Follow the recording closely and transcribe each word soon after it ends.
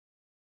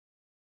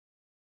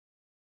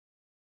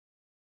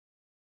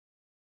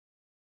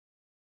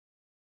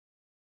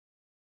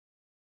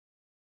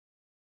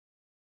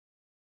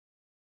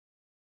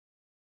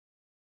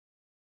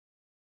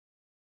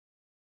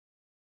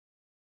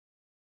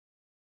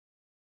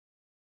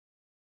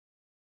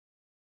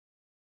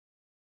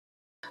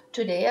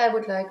Today I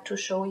would like to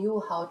show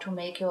you how to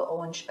make your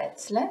own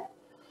Spätzle.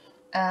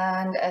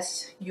 And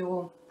as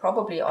you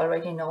probably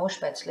already know,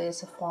 Spätzle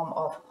is a form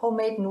of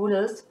homemade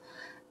noodles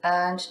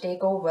and they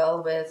go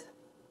well with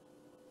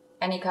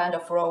any kind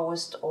of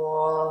roast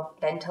or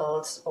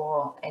lentils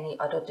or any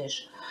other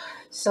dish.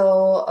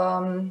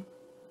 So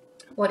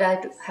what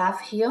I have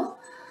here,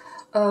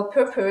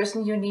 per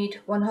person you need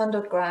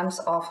 100 grams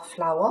of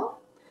flour,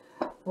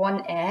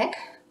 1 egg,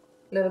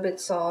 a little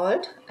bit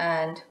salt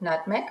and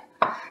nutmeg,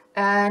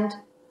 and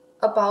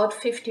about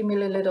 50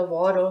 milliliter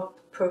water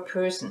per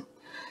person.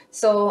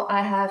 So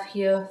I have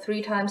here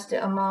 3 times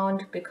the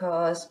amount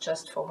because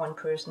just for one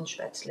person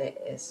Spätzle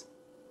is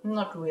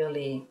not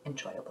really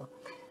enjoyable.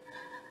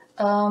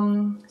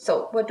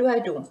 So what do I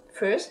do?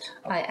 First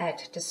I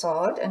add the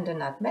salt and the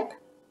nutmeg.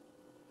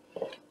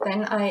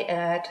 Then I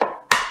add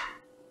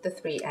the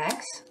 3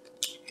 eggs.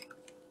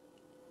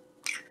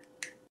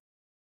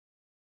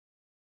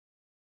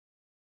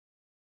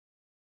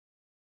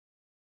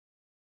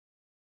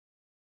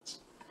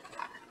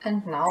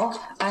 And now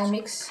I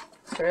mix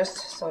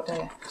first so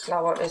the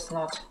flour is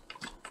not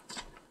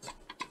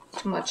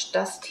too much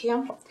dust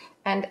here,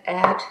 and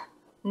add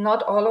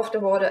not all of the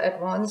water at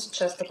once,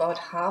 just about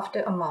half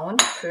the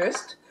amount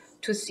first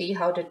to see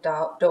how the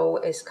dough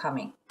is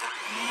coming.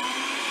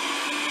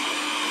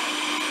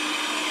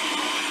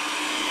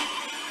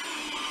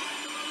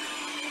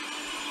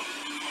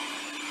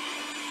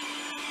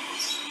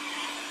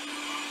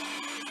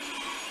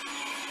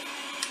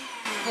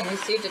 And you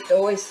see the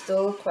dough is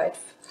still quite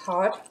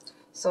hard,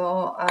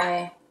 so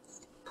I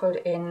put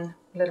in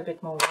a little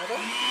bit more water.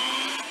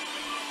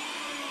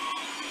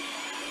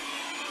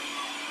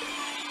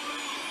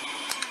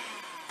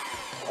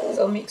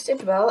 So mix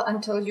it well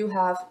until you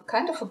have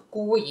kind of a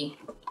gooey.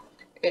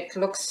 It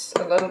looks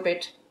a little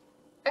bit,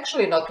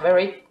 actually not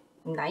very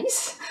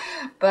nice,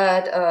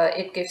 but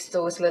it gives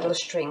those little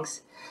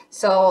strings.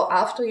 So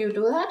after you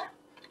do that,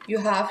 you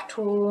have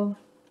to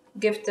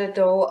give the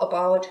dough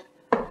about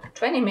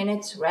 20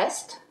 minutes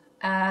rest,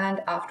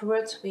 and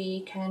afterwards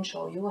we can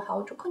show you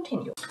how to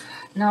continue.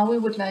 Now we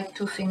would like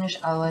to finish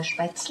our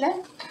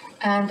Spätzle,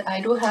 and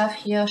I do have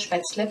here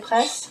Spätzle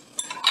press.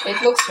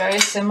 It looks very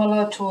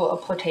similar to a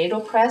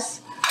potato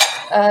press.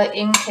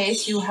 In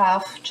case you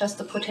have just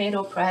a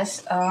potato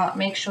press,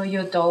 make sure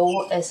your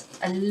dough is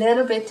a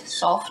little bit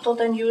softer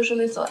than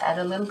usually, so add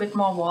a little bit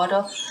more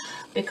water,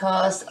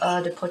 because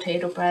the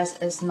potato press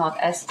is not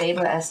as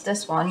stable as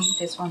this one.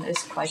 This one is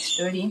quite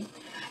sturdy.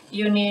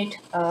 You need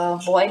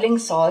boiling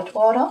salt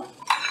water,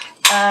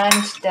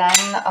 and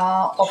then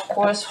of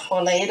course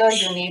for later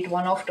you need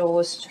one of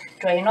those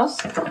strainers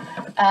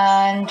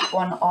and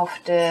one of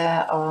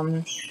the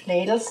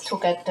ladles to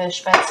get the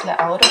Spätzle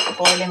out of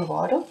the boiling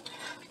water.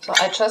 So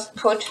I just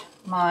put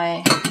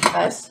my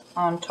press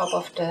on top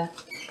of the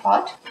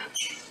pot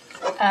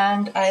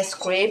and I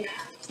scrape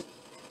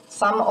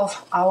some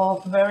of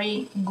our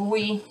very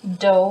gooey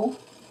dough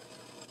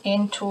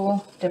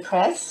into the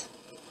press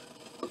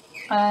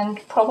and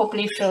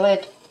probably fill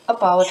it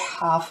about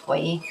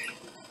halfway.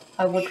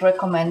 I would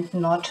recommend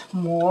not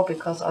more,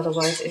 because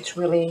otherwise it's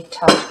really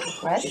tough to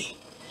press.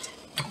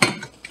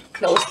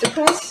 Close the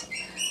press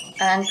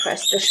and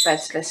press the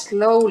Spätzle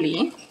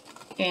slowly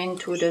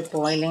into the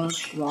boiling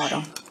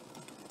water.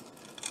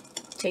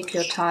 Take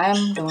your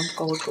time, don't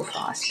go too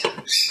fast.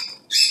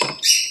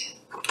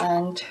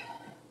 And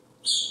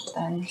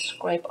then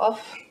scrape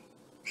off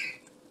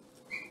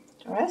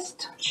the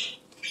rest.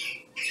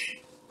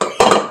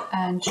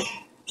 And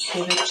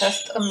give it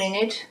just a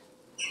minute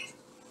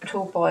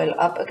to boil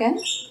up again.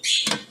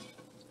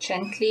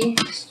 Gently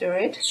stir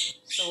it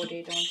so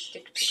they don't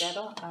stick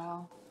together,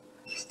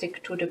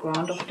 stick to the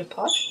ground of the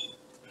pot.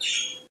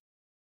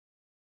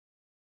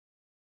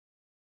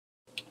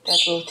 That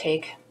will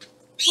take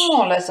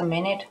more or less a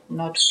minute,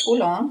 not too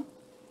long.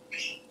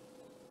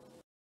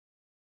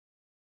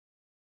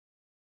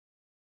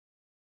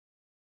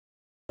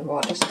 The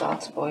water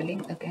starts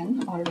boiling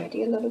again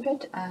already a little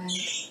bit, and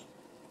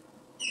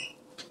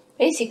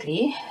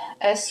basically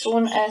as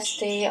soon as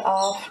they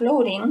are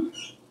floating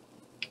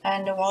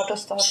and the water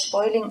starts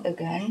boiling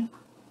again,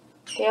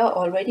 they are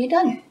already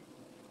done.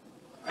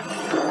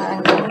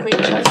 And then we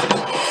just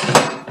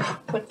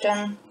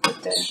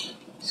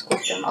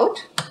scoop them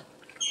out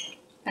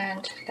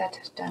and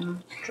let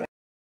them drain.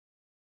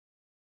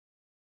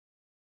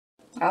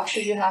 After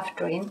you have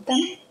drained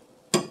them,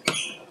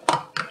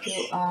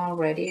 you are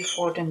ready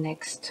for the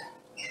next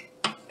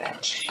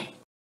batch.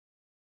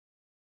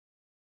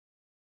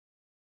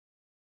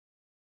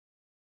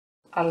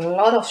 A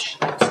lot of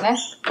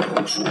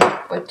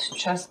Spätzle with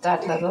just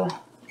that little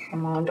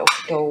amount of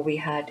dough we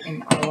had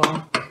in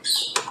our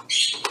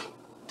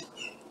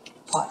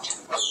pot.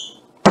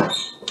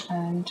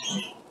 And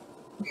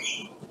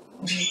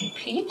we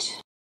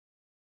repeat,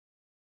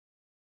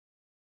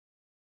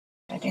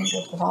 letting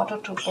the water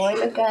to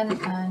boil again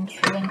and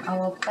filling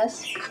our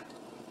press.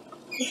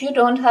 If you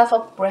don't have a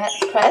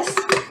press,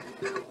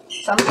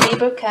 some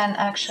people can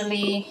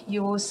actually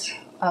use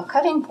a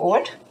cutting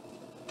board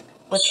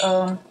with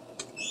a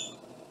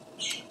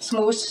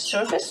smooth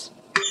surface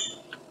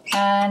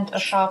and a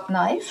sharp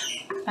knife,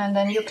 and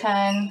then you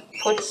can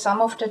put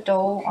some of the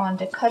dough on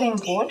the cutting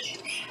board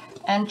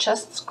and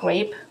just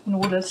scrape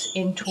noodles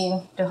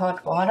into the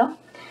hot water.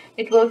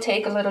 It will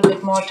take a little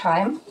bit more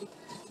time,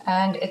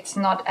 and it's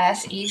not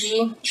as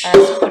easy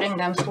as putting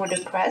them through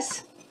the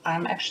press.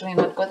 I'm actually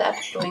not good at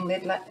doing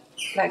it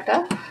like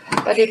that,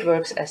 but it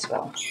works as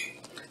well.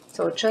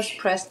 So just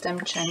press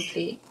them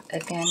gently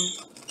again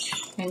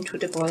into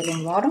the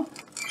boiling water.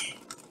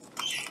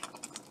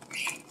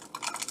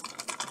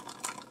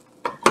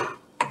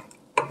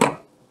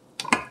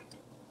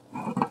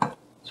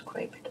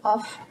 Scrape it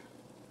off.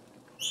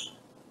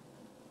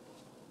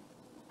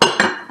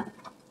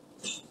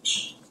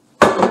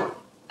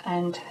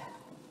 And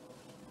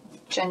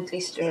gently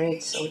stir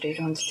it so they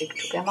don't stick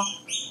together.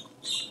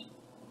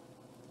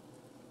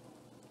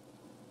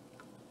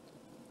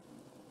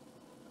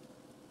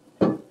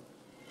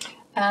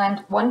 And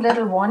one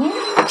little warning,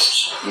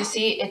 you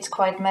see it's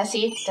quite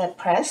messy, that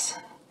press.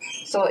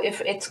 So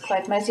if it's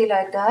quite messy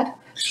like that,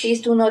 please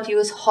do not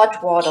use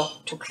hot water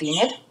to clean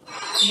it.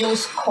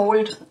 Use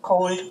cold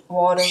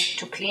water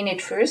to clean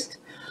it first.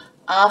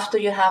 After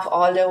you have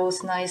all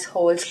those nice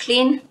holes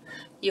clean,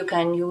 you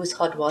can use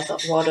hot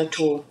water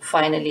to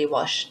finally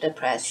wash the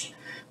press.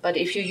 But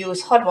if you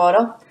use hot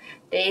water,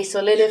 they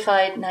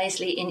solidify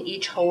nicely in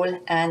each hole,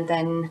 and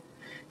then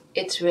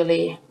it's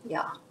really,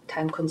 yeah,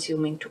 time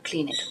consuming to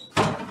clean it.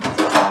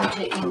 So I'm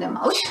taking them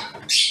out.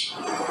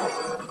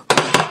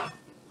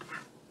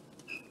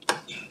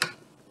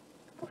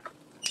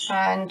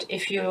 And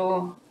if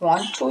you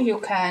want to, you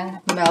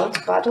can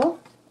melt butter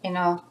in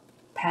a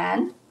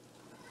pan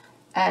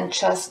and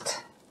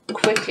just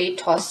quickly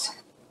toss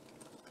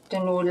the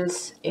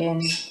noodles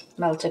in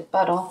melted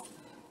butter,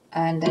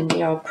 and then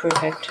they are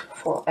perfect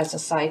for as a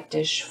side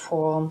dish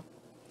for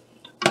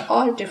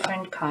all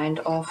different kind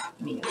of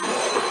meals.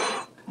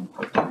 And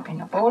put them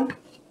in a bowl,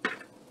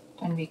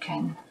 then we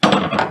can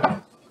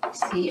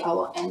see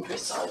our end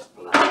result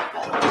a little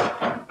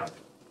better.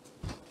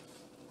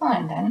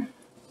 And then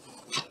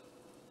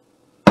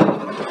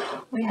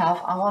we have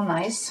our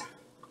nice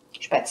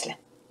Spätzle.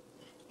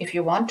 If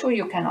you want to,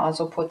 you can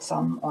also put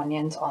some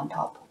onions on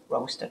top,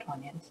 roasted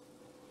onions.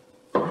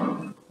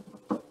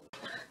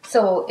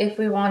 So if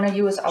we want to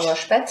use our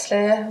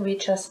Spätzle we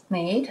just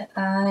made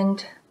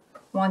and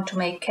want to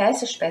make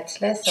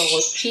Käsespätzle, so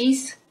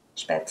cheese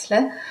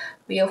Spätzle,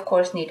 we of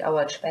course need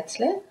our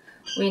Spätzle.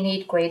 We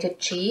need grated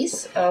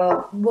cheese,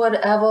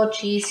 whatever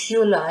cheese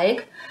you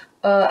like.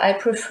 I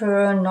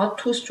prefer not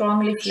too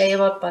strongly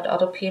flavored, but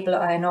other people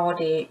I know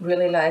they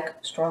really like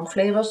strong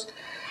flavors.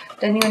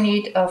 Then you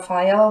need a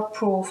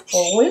fireproof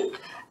bowl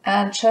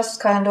and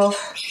just kind of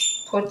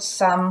put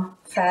some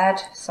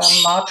fat,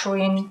 some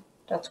margarine,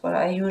 that's what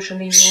I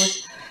usually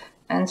use,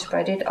 and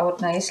spread it out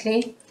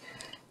nicely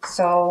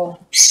so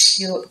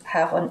you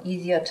have an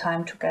easier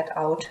time to get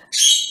out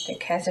the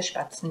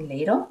Käsespätzle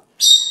later.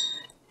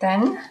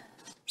 Then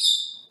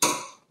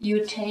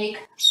you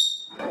take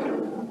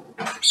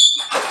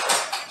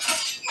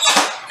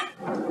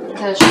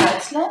the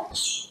Spätzle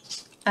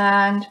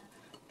and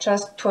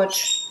just put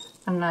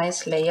a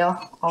nice layer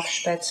of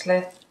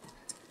Spätzle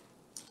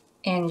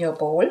in your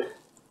bowl.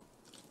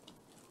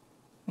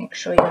 Make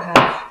sure you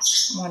have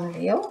one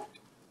layer.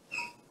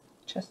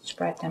 Just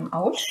spread them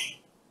out.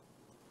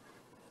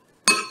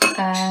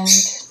 And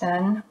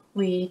then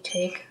we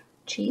take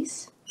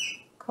cheese,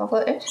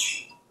 cover it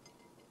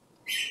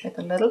with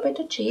a little bit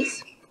of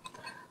cheese.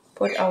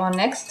 Put our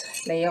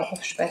next layer of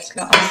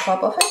Spätzle on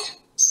top of it.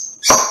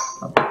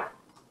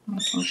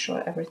 Making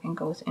sure everything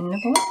goes in the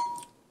bowl.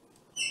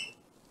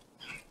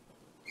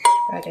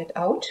 Spread it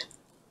out.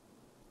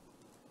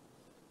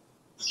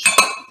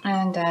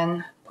 And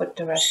then put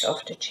the rest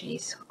of the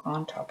cheese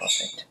on top of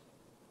it.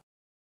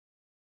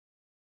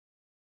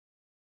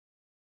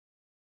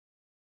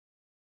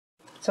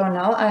 So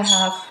now I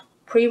have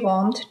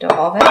pre-warmed the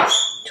oven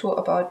to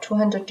about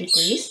 200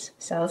 degrees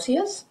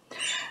Celsius,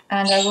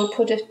 and I will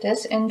put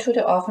this into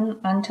the oven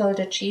until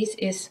the cheese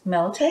is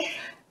melted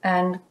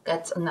and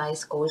gets a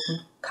nice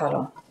golden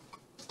color.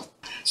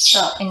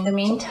 So in the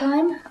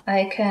meantime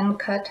I can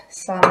cut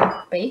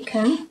some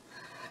bacon,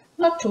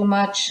 not too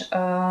much,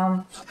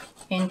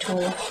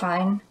 into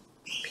fine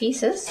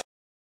pieces.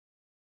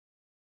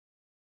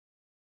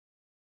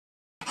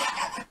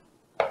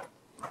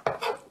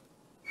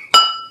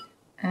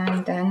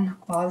 And then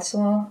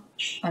also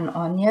an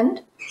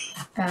onion,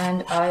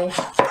 and I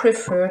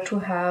prefer to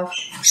have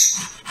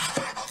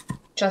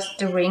just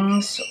the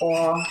rings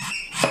or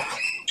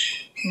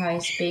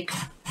nice big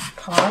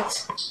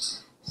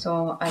parts,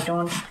 so I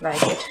don't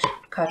like it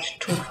cut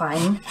too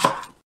fine.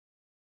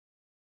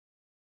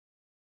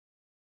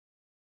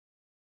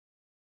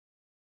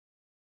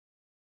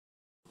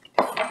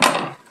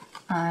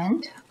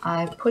 And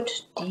I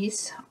put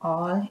these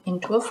all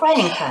into a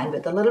frying pan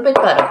with a little bit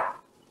butter.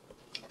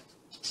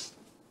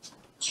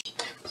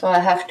 So I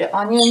have the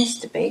onions,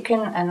 the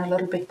bacon and a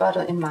little bit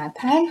butter in my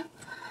pan,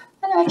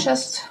 and I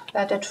just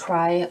let it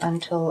fry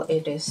until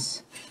it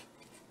is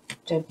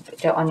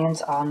the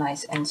onions are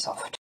nice and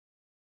soft.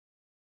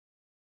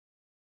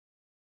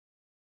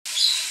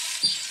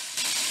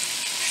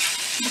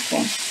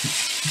 Okay.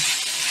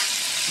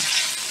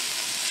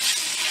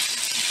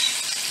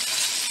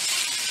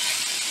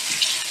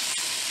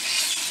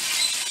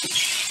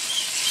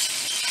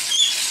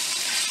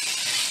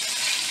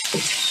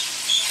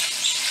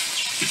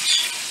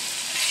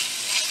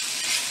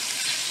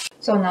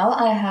 So now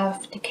I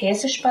have the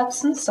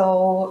Käsespätzle,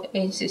 so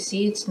as you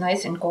see it's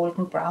nice and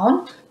golden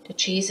brown. The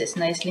cheese is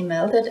nicely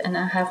melted and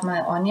I have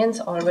my onions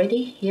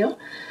already here.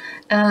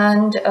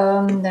 And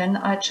then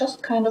I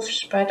just kind of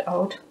spread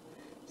out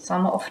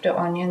some of the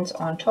onions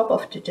on top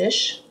of the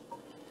dish.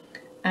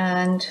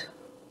 And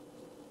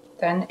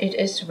then it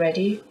is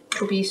ready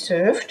to be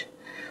served.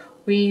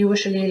 We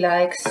usually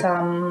like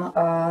some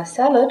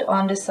salad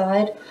on the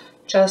side,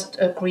 just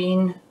a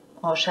green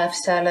or chef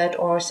salad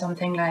or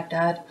something like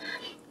that.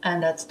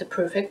 And that's the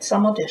perfect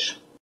summer dish.